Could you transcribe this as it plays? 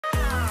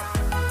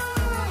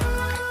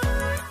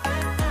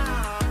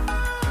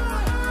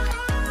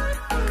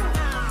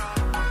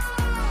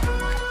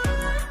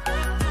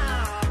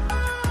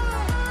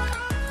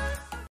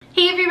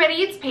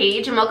everybody, it's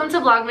Paige and welcome to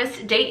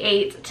Vlogmas Day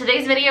 8.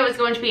 Today's video is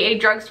going to be a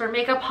drugstore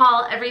makeup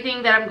haul.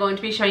 Everything that I'm going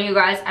to be showing you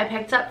guys I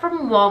picked up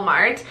from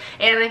Walmart,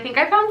 and I think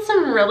I found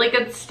some really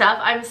good stuff.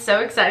 I'm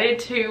so excited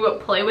to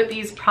play with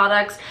these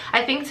products.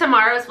 I think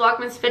tomorrow's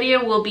Vlogmas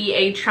video will be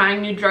a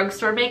trying new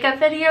drugstore makeup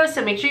video,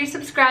 so make sure you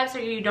subscribe so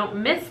you don't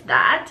miss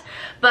that.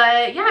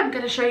 But yeah, I'm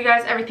going to show you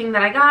guys everything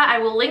that I got. I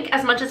will link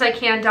as much as I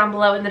can down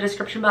below in the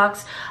description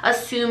box,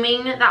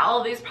 assuming that all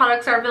of these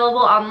products are available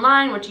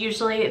online, which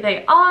usually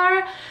they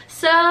are.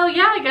 So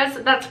yeah, I guess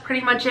that's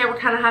pretty much it. We're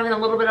kind of having a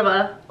little bit of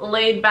a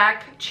laid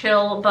back,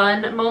 chill,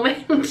 fun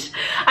moment.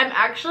 I'm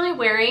actually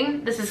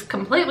wearing, this is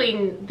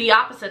completely the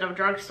opposite of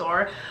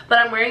drugstore, but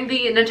I'm wearing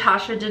the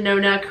Natasha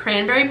Denona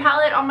Cranberry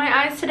palette on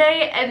my eyes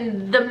today,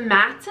 and the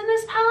mattes in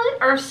this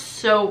palette are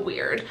so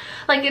weird.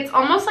 Like, it's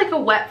almost like a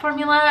wet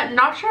formula.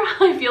 Not sure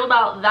how I feel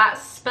about that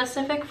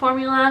specific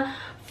formula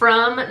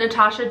from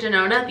Natasha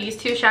Denona, these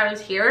two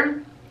shadows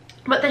here.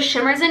 But the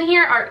shimmers in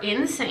here are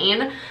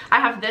insane. I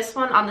have this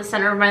one on the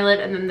center of my lid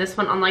and then this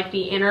one on like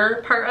the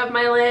inner part of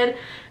my lid.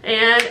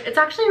 And it's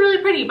actually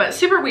really pretty, but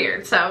super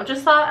weird. So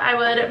just thought I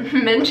would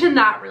mention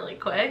that really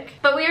quick.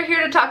 But we are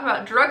here to talk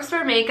about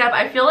drugstore makeup.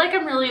 I feel like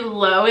I'm really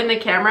low in the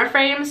camera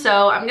frame,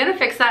 so I'm gonna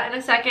fix that in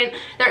a second.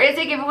 There is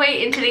a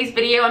giveaway in today's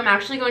video. I'm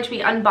actually going to be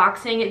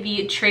unboxing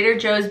the Trader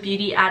Joe's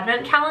Beauty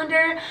Advent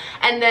Calendar,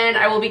 and then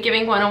I will be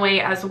giving one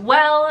away as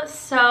well.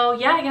 So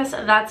yeah, I guess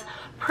that's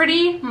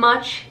pretty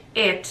much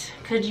it.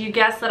 Could you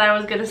guess that I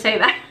was gonna say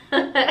that?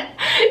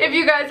 If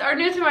you guys are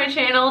new to my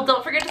channel,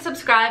 don't forget to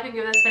subscribe and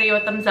give this video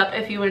a thumbs up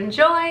if you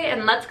enjoy,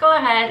 and let's go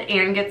ahead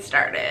and get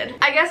started.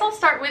 I guess I'll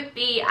start with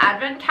the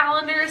advent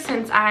calendar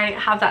since I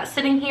have that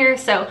sitting here.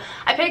 So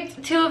I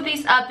picked two of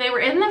these up. They were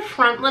in the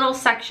front little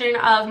section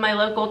of my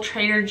local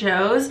Trader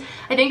Joe's.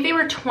 I think they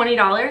were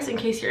 $20 in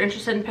case you're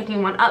interested in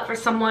picking one up for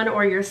someone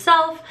or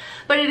yourself.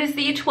 But it is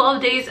the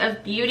 12 Days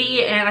of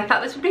Beauty, and I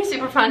thought this would be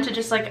super fun to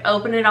just like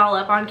open it all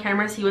up on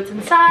camera, see what's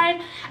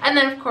inside. And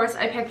then of course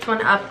I picked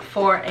one up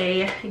for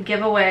a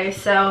giveaway,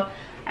 so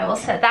I will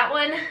set that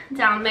one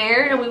down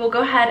there and we will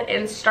go ahead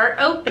and start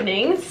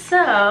opening.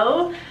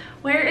 So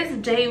where is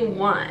day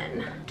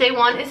one? Day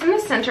one is in the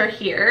center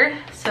here,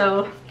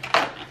 so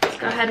let's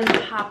go ahead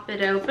and pop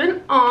it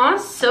open. Aw,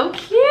 so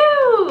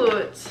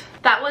cute!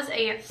 That was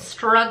a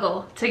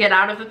struggle to get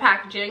out of the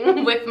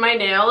packaging with my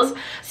nails.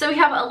 So we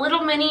have a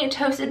little mini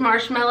toasted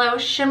marshmallow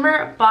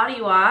shimmer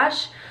body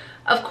wash,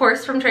 of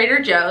course from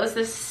Trader Joe's.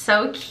 This is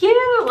so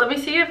cute. Let me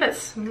see if it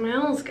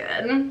smells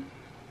good.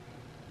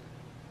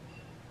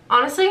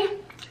 Honestly,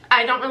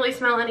 I don't really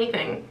smell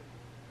anything.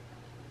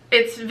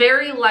 It's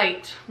very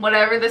light,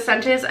 whatever the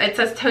scent is. It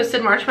says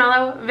toasted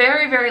marshmallow.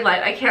 Very, very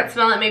light. I can't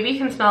smell it. Maybe you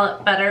can smell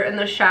it better in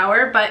the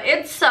shower, but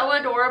it's so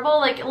adorable.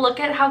 Like,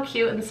 look at how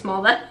cute and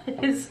small that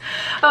is.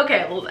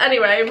 Okay, well,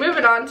 anyway,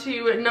 moving on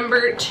to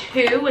number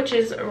 2, which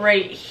is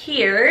right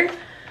here.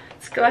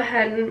 Let's go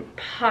ahead and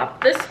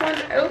pop this one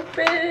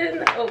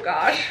open. Oh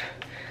gosh,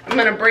 I'm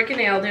gonna break a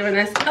nail doing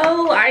this.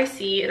 Oh, I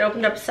see, it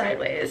opened up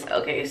sideways.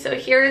 Okay, so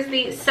here's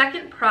the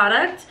second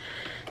product.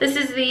 This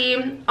is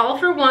the All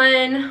for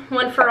One,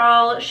 One for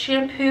All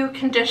shampoo,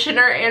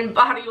 conditioner, and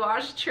body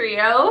wash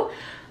trio.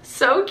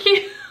 So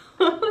cute.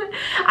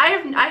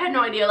 I had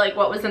no idea like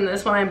what was in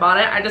this when I bought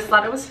it. I just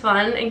thought it was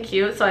fun and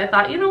cute, so I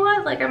thought, you know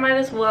what, like I might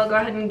as well go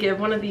ahead and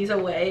give one of these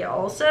away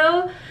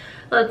also.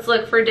 Let's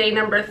look for day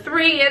number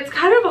 3. It's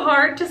kind of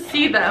hard to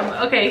see them.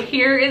 Okay,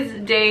 here is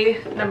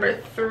day number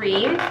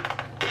 3.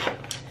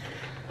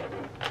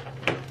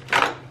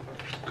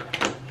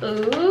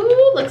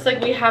 Ooh, looks like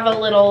we have a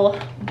little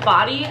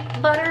body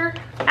butter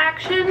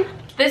action.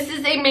 This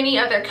is a mini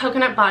of their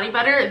coconut body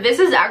butter. This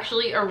is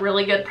actually a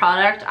really good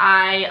product.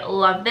 I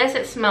love this.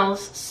 It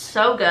smells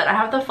so good. I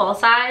have the full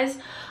size.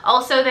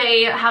 Also,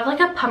 they have like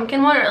a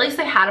pumpkin one, or at least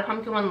they had a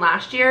pumpkin one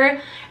last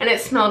year, and it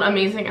smelled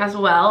amazing as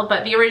well.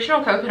 But the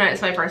original coconut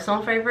is my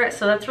personal favorite,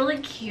 so that's really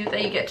cute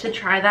that you get to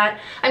try that.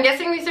 I'm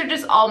guessing these are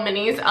just all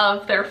minis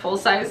of their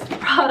full-size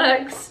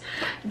products.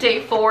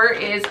 Day 4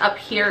 is up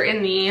here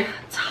in the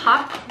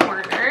top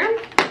corner.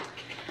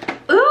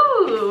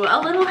 Ooh, a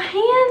little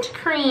hand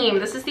cream.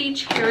 This is the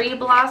Cherry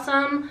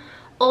Blossom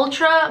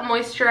Ultra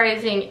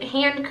Moisturizing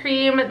Hand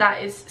Cream.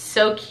 That is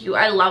so cute.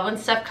 I love when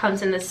stuff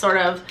comes in this sort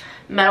of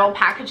metal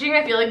packaging.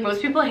 I feel like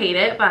most people hate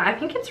it, but I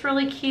think it's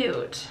really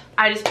cute.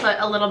 I just put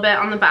a little bit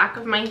on the back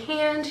of my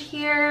hand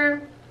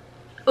here.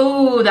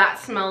 Ooh, that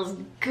smells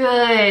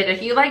good.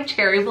 If you like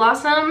Cherry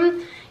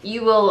Blossom,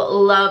 you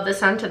will love the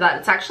scent of that.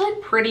 It's actually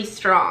pretty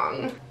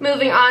strong.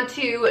 Moving on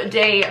to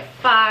day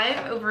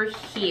 5 over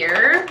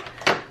here.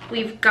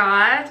 We've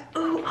got,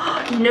 ooh,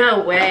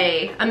 no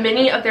way, a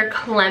mini of their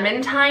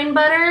clementine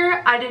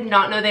butter. I did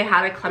not know they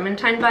had a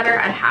clementine butter.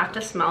 I have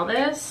to smell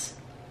this.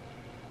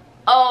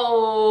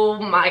 Oh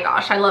my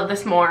gosh, I love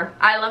this more.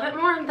 I love it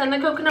more than the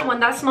coconut one.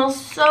 That smells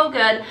so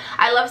good.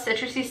 I love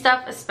citrusy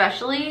stuff,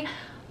 especially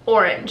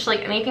orange. Like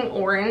anything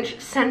orange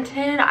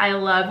scented, I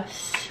love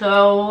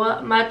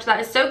so much. That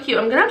is so cute.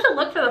 I'm gonna have to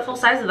look for the full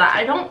size of that.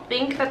 I don't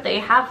think that they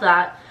have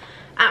that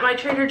at my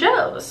Trader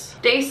Joe's.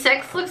 Day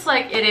 6 looks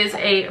like it is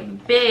a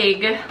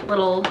big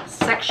little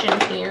section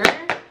here.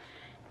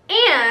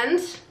 And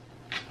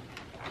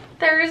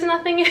there is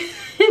nothing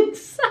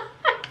inside.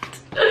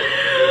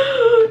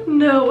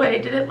 No way,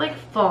 did it like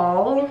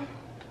fall?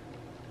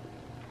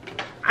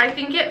 I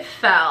think it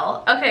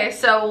fell. Okay,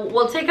 so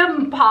we'll take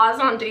a pause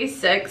on day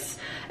 6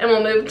 and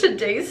we'll move to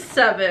day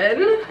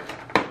 7.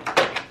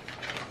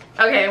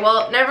 Okay,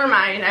 well, never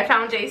mind. I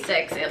found day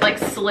 6. It like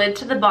slid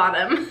to the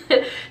bottom.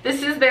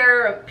 This is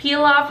their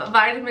Peel Off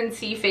Vitamin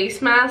C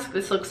face mask.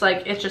 This looks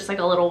like it's just like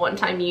a little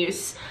one-time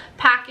use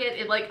packet.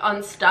 It like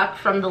unstuck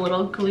from the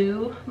little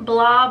glue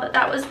blob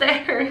that was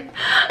there.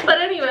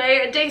 But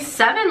anyway, day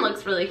 7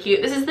 looks really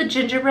cute. This is the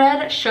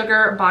gingerbread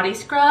sugar body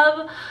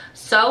scrub.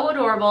 So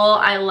adorable.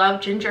 I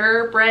love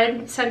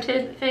gingerbread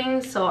scented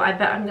things, so I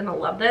bet I'm gonna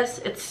love this.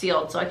 It's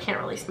sealed, so I can't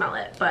really smell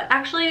it, but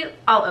actually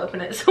I'll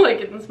open it so I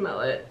can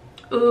smell it.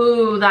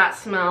 Ooh, that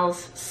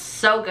smells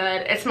so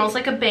good. It smells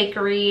like a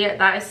bakery.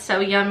 That is so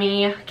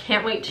yummy.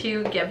 Can't wait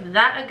to give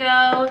that a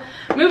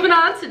go. Moving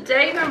on to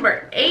day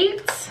number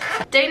 8.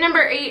 Day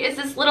number 8 is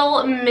this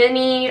little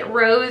mini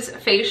rose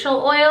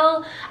facial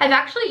oil. I've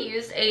actually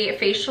used a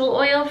facial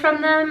oil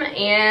from them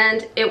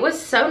and it was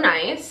so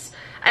nice.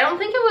 I don't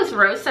think it was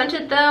rose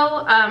scented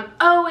though.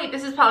 Oh wait,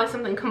 this is probably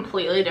something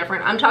completely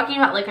different. I'm talking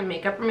about like a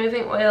makeup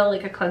removing oil,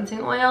 like a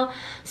cleansing oil.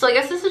 So I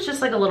guess this is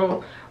just like a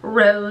little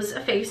rose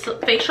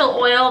facial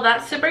oil.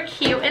 That's super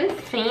cute and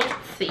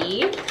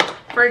fancy.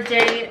 For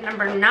day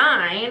number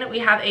 9, we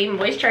have a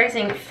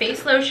moisturizing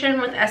face lotion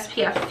with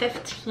SPF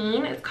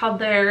 15. It's called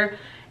their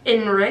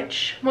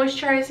Enrich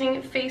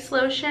moisturizing face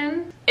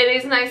lotion. It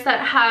is nice that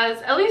it has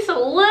at least a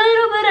little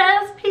bit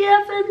of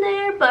SPF in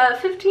there, but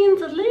 15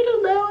 is a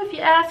little low if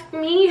you ask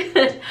me.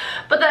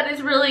 But that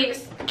is really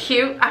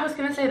cute. I was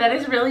gonna say that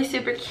is really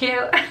super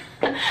cute.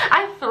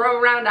 I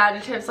throw around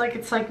adjectives like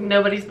it's like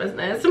nobody's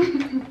business.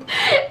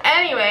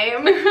 Anyway,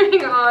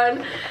 moving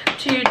on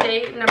to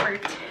day number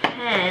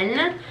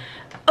 10.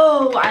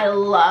 Oh, I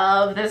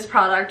love this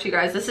product, you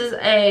guys. This is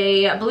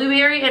a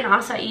blueberry and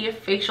acai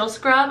facial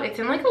scrub. It's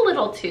in like a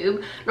little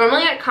tube.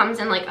 Normally it comes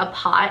in like a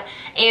pot,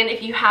 and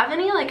if you have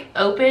any like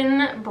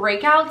open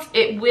breakouts,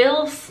 it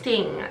will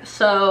sting.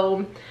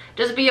 So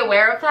just be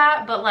aware of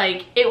that, but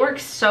like it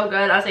works so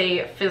good as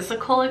a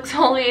physical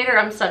exfoliator.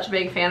 I'm such a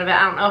big fan of it.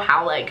 I don't know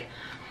how, like,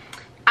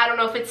 I don't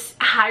know if it's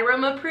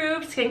Hyram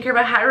approved, Skincare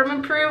by Hyram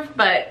approved,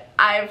 but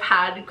I've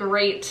had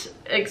great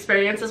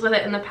experiences with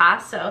it in the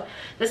past. So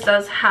this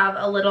does have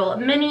a little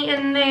mini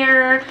in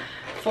there.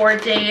 For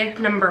day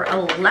number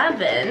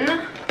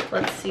 11,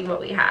 let's see what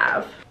we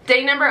have.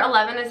 Day number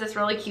 11 is this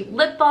really cute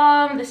lip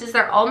balm. This is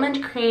their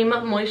almond cream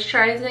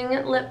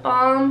moisturizing lip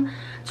balm.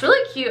 It's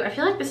really cute. I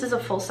feel like this is a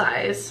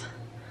full-size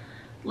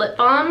lip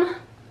balm.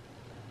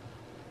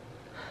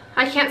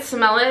 I can't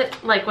smell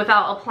it like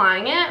without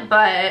applying it,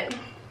 but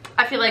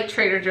I feel like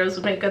Trader Joe's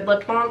would make good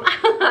lip balm.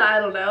 I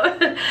don't know.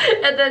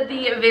 And then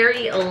the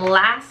very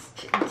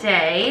last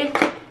day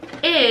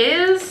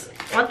is,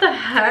 what the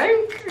heck?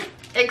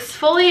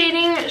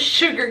 Exfoliating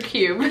sugar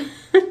cube.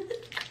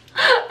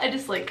 I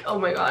just like, oh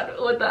my god,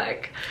 what the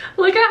heck?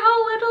 Look at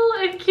how little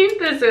and cute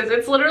this is.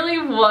 It's literally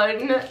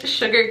one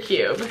sugar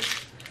cube.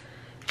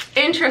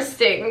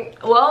 Interesting.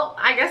 Well,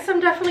 I guess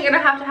I'm definitely gonna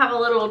have a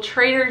little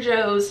Trader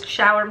Joe's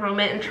shower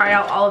moment and try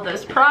out all of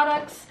those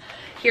products.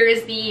 Here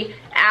is the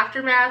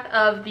aftermath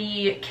of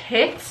the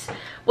kit.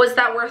 Was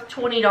that worth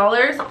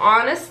 $20?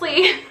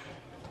 Honestly,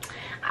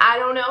 I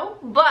don't know,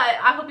 but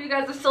I hope you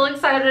guys are still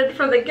excited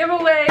for the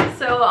giveaway.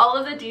 So all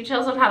of the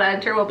details of how to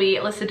enter will be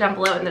listed down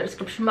below in the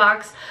description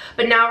box.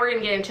 But now we're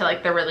gonna get into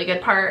like the really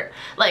good part.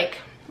 Like,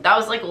 that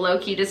was like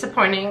low-key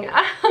disappointing.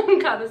 I'm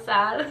kind of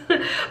sad,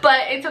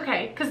 but it's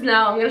okay because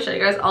now I'm gonna show you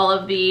guys all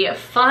of the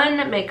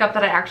fun makeup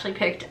that I actually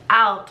picked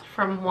out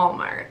from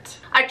Walmart.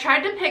 I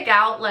tried to pick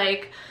out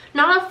like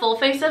not a full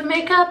face of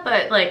makeup,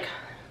 but like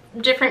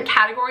different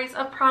categories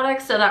of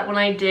products so that when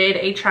I did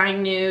a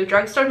trying new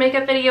drugstore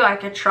makeup video, I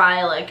could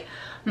try like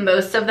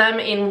most of them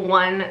in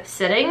one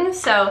sitting.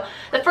 So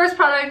the first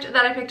product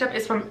that I picked up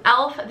is from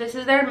e.l.f. This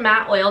is their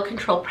matte oil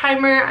control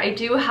primer. I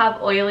do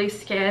have oily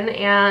skin,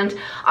 and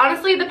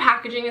honestly the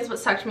packaging is what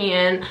sucked me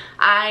in.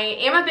 I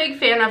am a big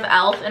fan of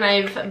e.l.f. and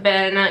I've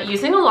been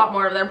using a lot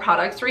more of their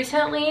products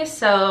recently,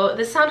 so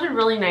this sounded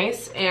really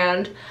nice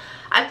and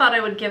I thought I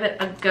would give it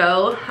a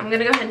go. I'm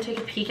gonna go ahead and take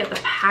a peek at the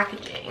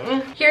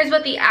packaging. Here's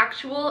what the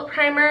actual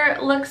primer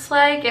looks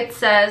like. It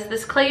says,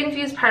 this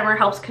clay-infused primer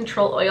helps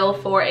control oil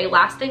for a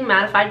lasting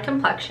mattified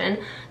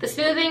complexion. The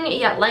smoothing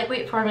yet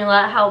lightweight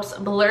formula helps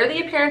blur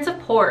the appearance of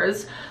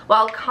pores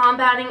while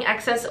combating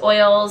excess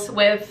oils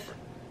with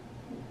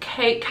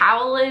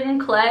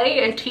kaolin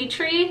clay and tea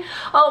tree.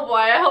 Oh boy,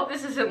 I hope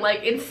this isn't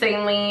like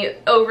insanely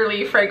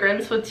overly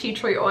fragrance with tea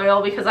tree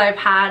oil, because I've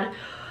had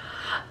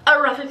a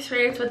rough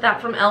experience with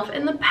that from e.l.f.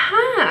 in the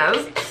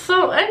past.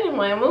 So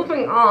anyway,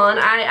 moving on.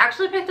 I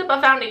actually picked up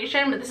a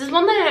foundation, but this is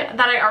one that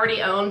I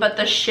already own, but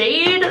the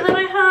shade that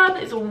I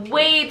have is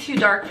way too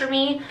dark for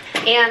me.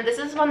 And this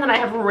is one that I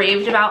have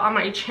raved about on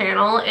my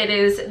channel. It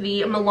is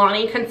the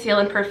Milani Conceal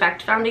and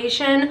Perfect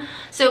foundation.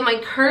 So my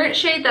current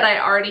shade that I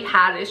already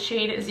had is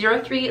shade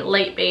 03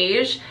 Light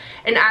Beige.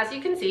 And as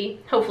you can see,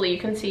 hopefully you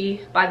can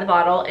see by the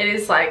bottle, it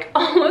is like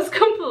almost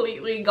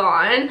completely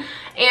gone.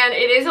 And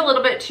it is a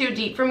little bit too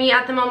deep for me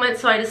at the moment,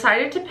 so I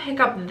decided to pick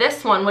up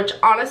this one, which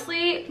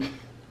honestly,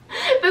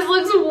 this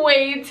looks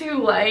way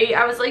too light.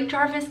 I was like,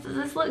 Jarvis, does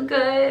this look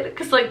good?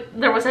 Because like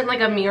there wasn't like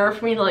a mirror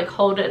for me to like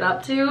hold it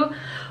up to.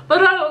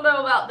 But I don't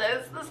know about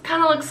this. This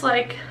kind of looks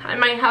like I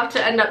might have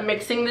to end up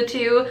mixing the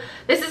two.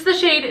 This is the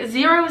shade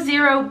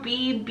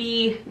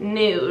 00BB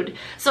Nude.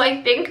 So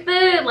I think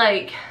the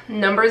like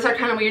numbers are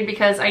kind of weird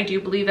because I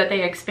do believe that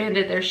they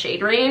expanded their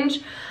shade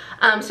range.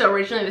 So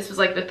originally this was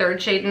like the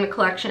third shade in the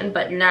collection,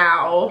 but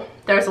now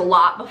there's a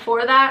lot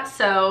before that.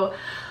 So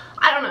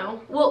I don't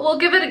know. We'll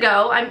give it a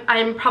go.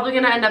 I'm probably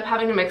gonna end up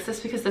having to mix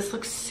this because this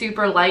looks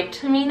super light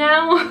to me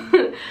now.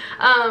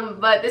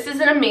 But this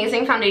is an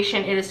amazing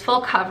foundation. It is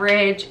full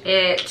coverage.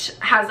 It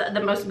has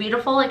the most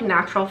beautiful like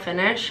natural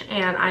finish,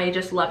 and I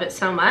just love it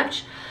so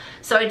much.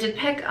 So I did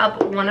pick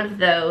up one of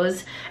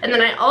those. And then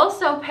I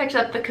also picked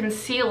up the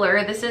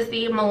concealer. This is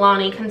the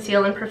Milani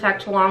Conceal and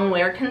Perfect Long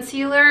Wear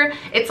Concealer.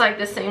 It's like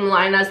the same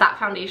line as that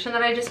foundation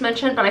that I just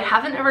mentioned, but I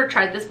haven't ever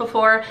tried this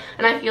before.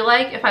 And I feel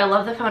like if I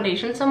love the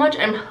foundation so much,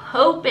 I'm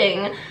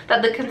hoping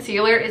that the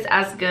concealer is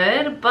as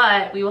good,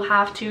 but we will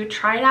have to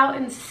try it out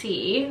and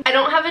see. I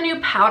don't have a new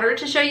powder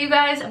to show you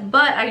guys,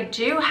 but I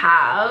do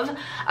have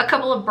a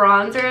couple of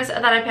bronzers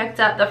that I picked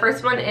up. The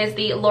first one is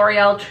the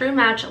L'Oreal True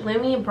Match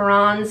Lumi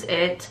Bronze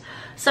It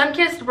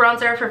Sun-Kissed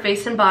Bronzer for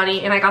face and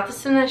body, and I got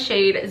this in the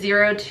shade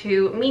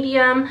 02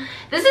 Medium.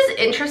 This is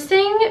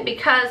interesting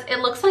because it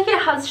looks like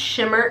it has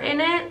shimmer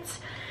in it,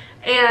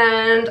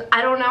 and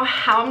I don't know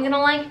how I'm gonna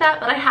like that,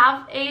 but I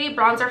have a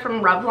bronzer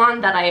from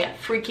Revlon that I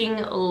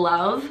freaking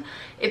love.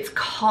 It's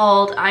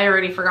called, I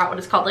already forgot what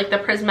it's called, like the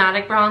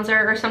Prismatic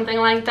Bronzer or something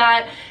like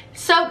that.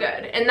 So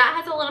good, and that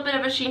has a little bit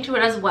of a sheen to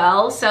it as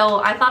well,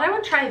 so I thought I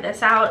would try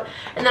this out.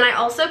 And then I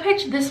also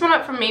picked this one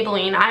up from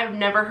Maybelline. I've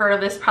never heard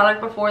of this product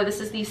before. This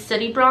is the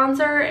City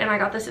Bronzer, and I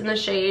got this in the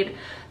shade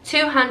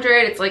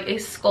 200. It's like a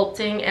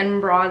sculpting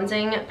and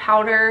bronzing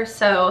powder,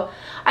 so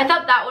I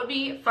thought that would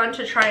be fun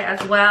to try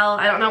as well.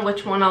 I don't know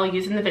which one I'll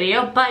use in the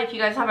video, but if you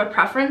guys have a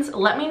preference,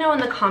 let me know in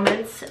the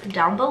comments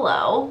down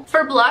below.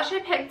 For blush, I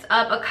picked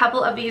up a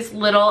couple of these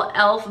little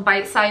e.l.f.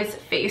 bite-sized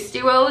face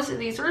duos.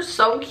 These are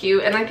so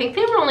cute, and I think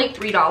they were only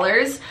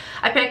 $3.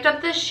 I picked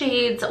up the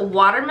shades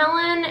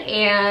Watermelon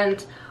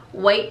and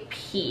White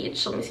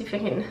Peach. Let me see if I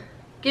can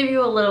give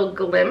you a little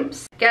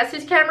glimpse. Guess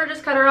whose camera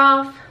just cut her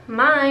off?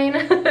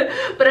 Mine.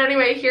 But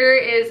anyway, here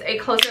is a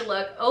closer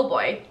look, oh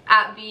boy,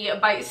 at the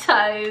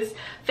bite-sized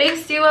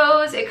face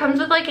duos. It comes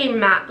with like a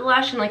matte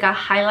blush and like a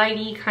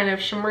highlighty kind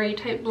of shimmery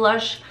type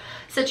blush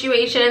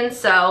situation,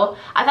 so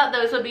I thought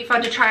those would be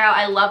fun to try out.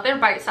 I love their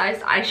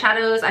bite-sized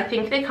eyeshadows. I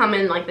think they come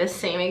in like the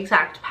same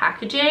exact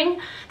packaging.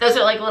 Those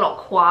are like little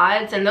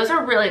quads, and those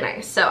are really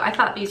nice, so I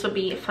thought these would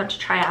be fun to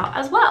try out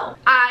as well.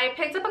 I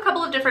picked up a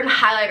couple of different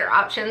highlighter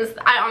options.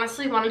 I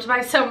honestly wanted to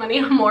buy so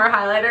many more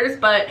highlighters,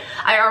 but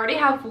I already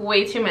have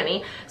way too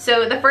many.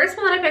 So the first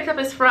one that I picked up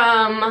is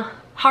from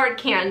Hard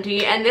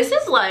Candy, and this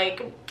is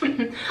like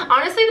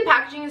honestly the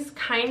packaging is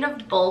kind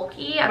of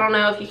bulky. I don't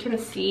know if you can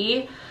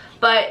see,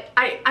 but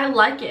I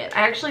like it.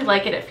 I actually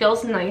like it. It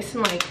feels nice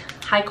and like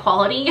high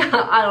quality.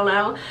 I don't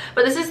know.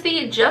 But this is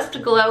the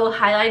Just Glow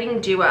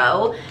Highlighting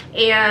Duo,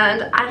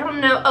 and I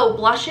don't know. Oh,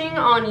 Blushing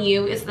on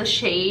You is the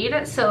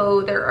shade.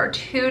 So there are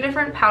two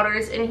different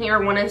powders in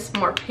here. One is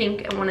more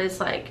pink and one is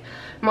like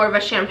more of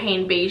a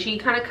champagne beigey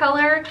kind of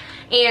color,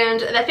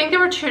 and I think there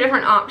were two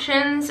different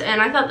options,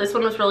 and I thought this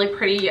one was really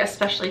pretty,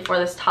 especially for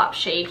this top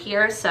shade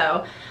here,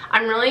 so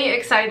I'm really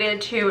excited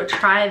to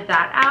try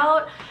that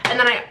out. And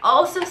then I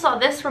also saw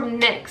this from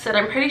NYX, and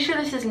I'm pretty sure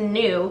this is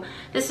new.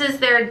 This is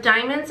their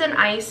Diamonds and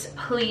Ice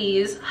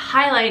Please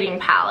highlighting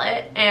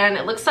palette, and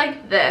it looks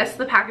like this.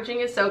 The packaging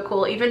is so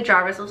cool. Even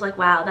Jarvis was like,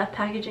 wow, that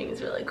packaging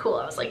is really cool.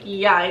 I was like,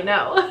 yeah, I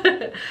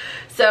know.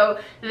 So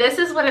this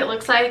is what it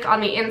looks like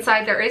on the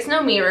inside. There is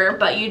no mirror,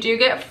 but you do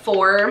get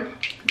 4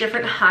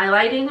 different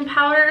highlighting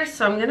powders.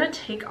 So I'm gonna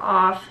take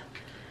off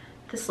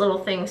this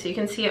little thing so you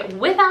can see it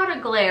without a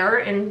glare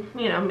and,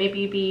 you know,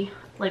 maybe be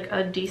like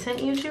a decent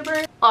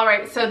YouTuber. All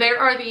right, so there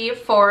are the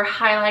 4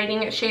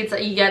 highlighting shades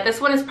that you get.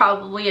 This one is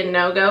probably a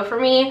no-go for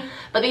me,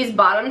 but these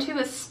bottom 2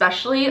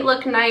 especially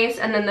look nice,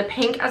 and then the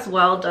pink as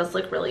well does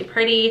look really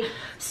pretty.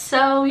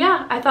 So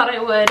yeah, I thought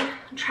I would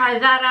try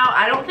that out.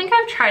 I don't think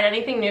I've tried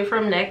anything new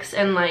from NYX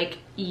in like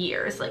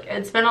years. Like,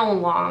 it's been a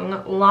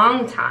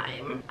long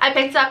time. I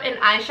picked up an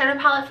eyeshadow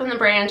palette from the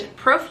brand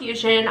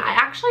Profusion. I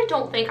actually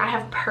don't think I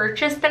have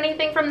purchased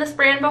anything from this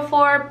brand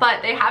before,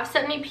 but they have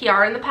sent me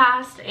PR in the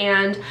past,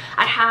 and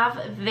I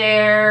have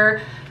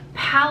their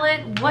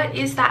palette. What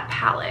is that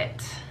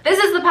palette? This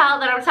is the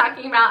palette that I'm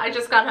talking about. I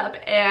just got up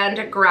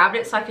and grabbed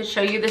it so I could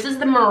show you. This is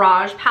the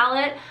Mirage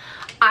palette.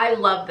 I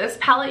love this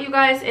palette, you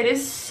guys. It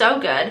is so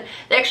good.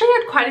 They actually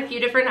had quite a few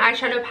different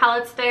eyeshadow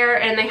palettes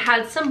there, and they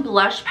had some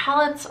blush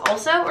palettes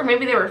also, or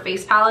maybe they were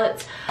face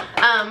palettes.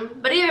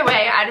 But either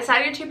way, I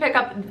decided to pick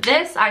up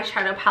this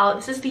eyeshadow palette.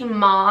 This is the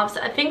Mauves.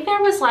 I think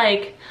there was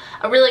like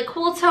a really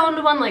cool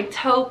toned one, like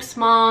Taupes,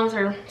 Mauves,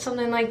 or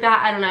something like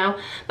that. I don't know.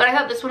 But I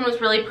thought this one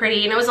was really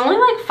pretty, and it was only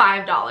like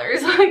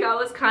 $5. Like, I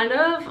was kind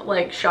of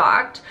like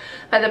shocked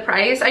by the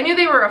price. I knew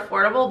they were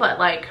affordable, but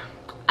like,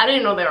 I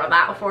didn't know they were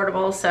that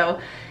affordable. So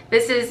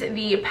this is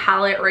the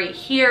palette right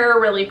here.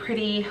 Really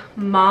pretty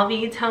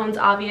mauve tones,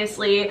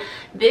 obviously.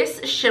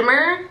 This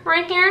shimmer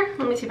right here,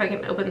 let me see if I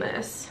can open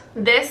this.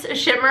 This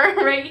shimmer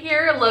right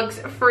here looks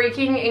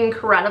freaking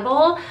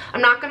incredible. I'm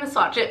not gonna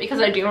swatch it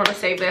because I do want to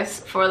save this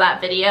for that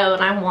video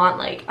and I want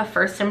like a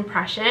first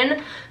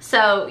impression.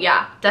 So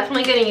yeah,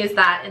 definitely gonna use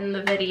that in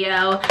the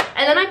video.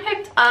 And then I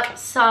picked up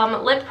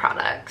some lip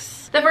products.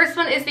 The first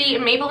one is the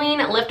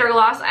Maybelline Lifter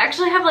Gloss. I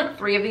actually have like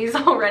 3 of these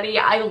already.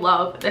 I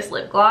love this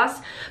lip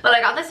gloss, but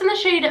I got this in the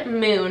shade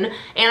Moon,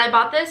 and I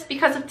bought this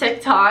because of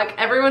TikTok.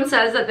 Everyone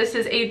says that this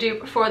is a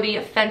dupe for the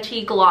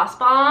Fenty Gloss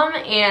Bomb,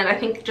 and I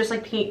think just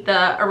like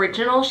the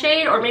original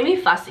shade, or maybe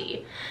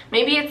Fussy.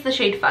 Maybe it's the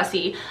shade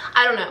Fussy.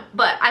 I don't know,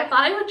 but I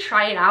thought I would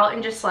try it out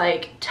and just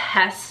like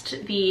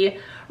test the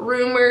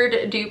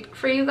rumored dupe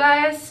for you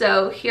guys.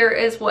 So here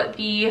is what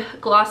the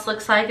gloss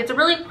looks like. It's a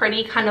really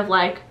pretty kind of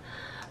like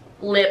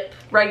lip,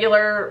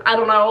 regular, I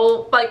don't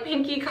know, like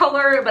pinky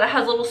color, but it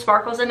has little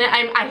sparkles in it.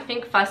 I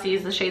think Fussy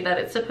is the shade that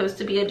it's supposed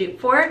to be a dupe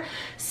for.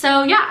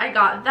 So yeah, I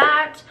got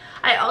that.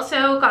 I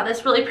also got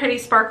this really pretty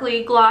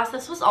sparkly gloss.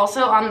 This was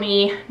also on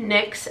the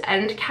NYX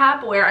end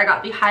cap where I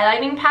got the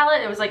highlighting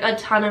palette. It was like a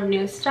ton of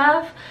new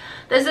stuff.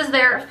 This is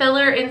their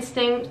Filler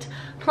Instinct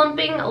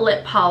Plumping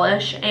Lip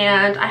Polish,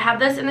 and I have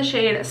this in the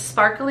shade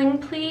Sparkling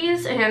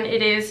Please, and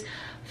it is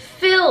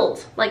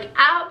filled, like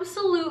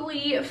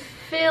absolutely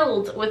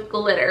filled with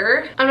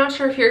glitter. I'm not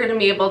sure if you're gonna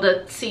be able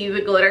to see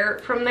the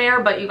glitter from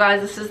there, but you guys,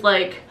 this is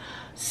like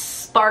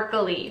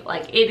sparkly,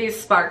 like it is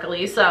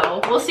sparkly. So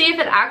we'll see if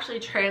it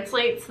actually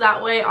translates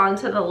that way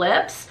onto the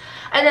lips.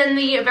 And then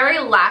the very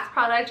last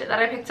product that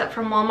I picked up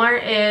from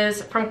Walmart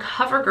is from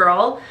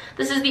CoverGirl.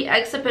 This is the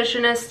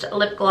Exhibitionist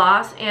Lip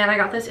Gloss, and I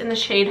got this in the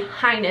shade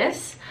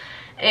Highness.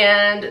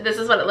 And this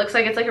is what it looks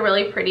like. It's like a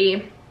really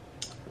pretty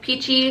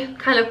peachy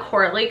kind of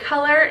corally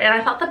color, and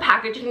I thought the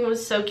packaging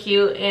was so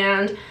cute,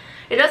 and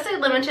it does say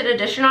limited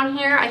edition on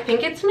here. I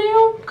think it's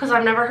new because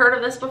I've never heard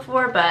of this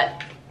before,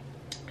 but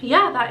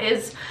yeah, that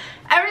is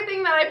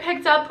everything that I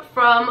picked up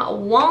from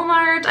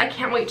Walmart. I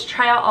can't wait to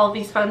try out all of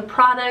these fun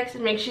products,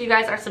 and make sure you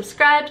guys are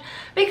subscribed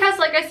because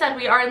like I said,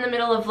 we are in the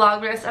middle of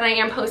Vlogmas, and I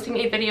am posting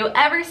a video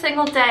every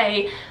single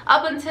day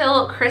up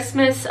until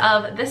Christmas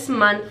of this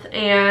month,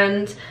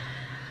 and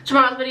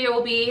tomorrow's video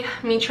will be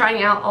me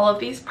trying out all of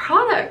these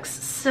products.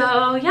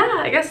 So yeah,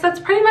 I guess that's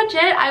pretty much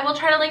it. I will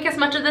try to link as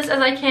much of this as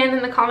I can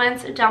in the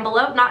comments down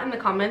below. Not in the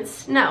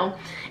comments, no.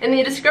 In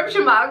the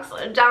description box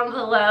down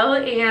below,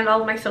 and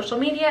all of my social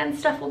media and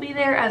stuff will be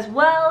there as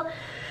well.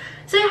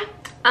 So yeah,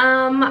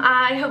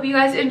 I hope you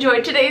guys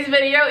enjoyed today's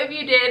video. If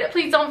you did,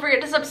 please don't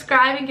forget to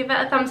subscribe and give it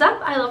a thumbs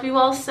up. I love you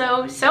all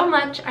so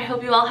much. I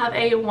hope you all have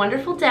a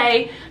wonderful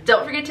day.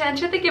 Don't forget to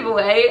enter the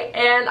giveaway,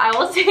 and I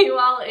will see you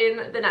all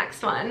in the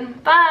next one.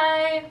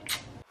 Bye!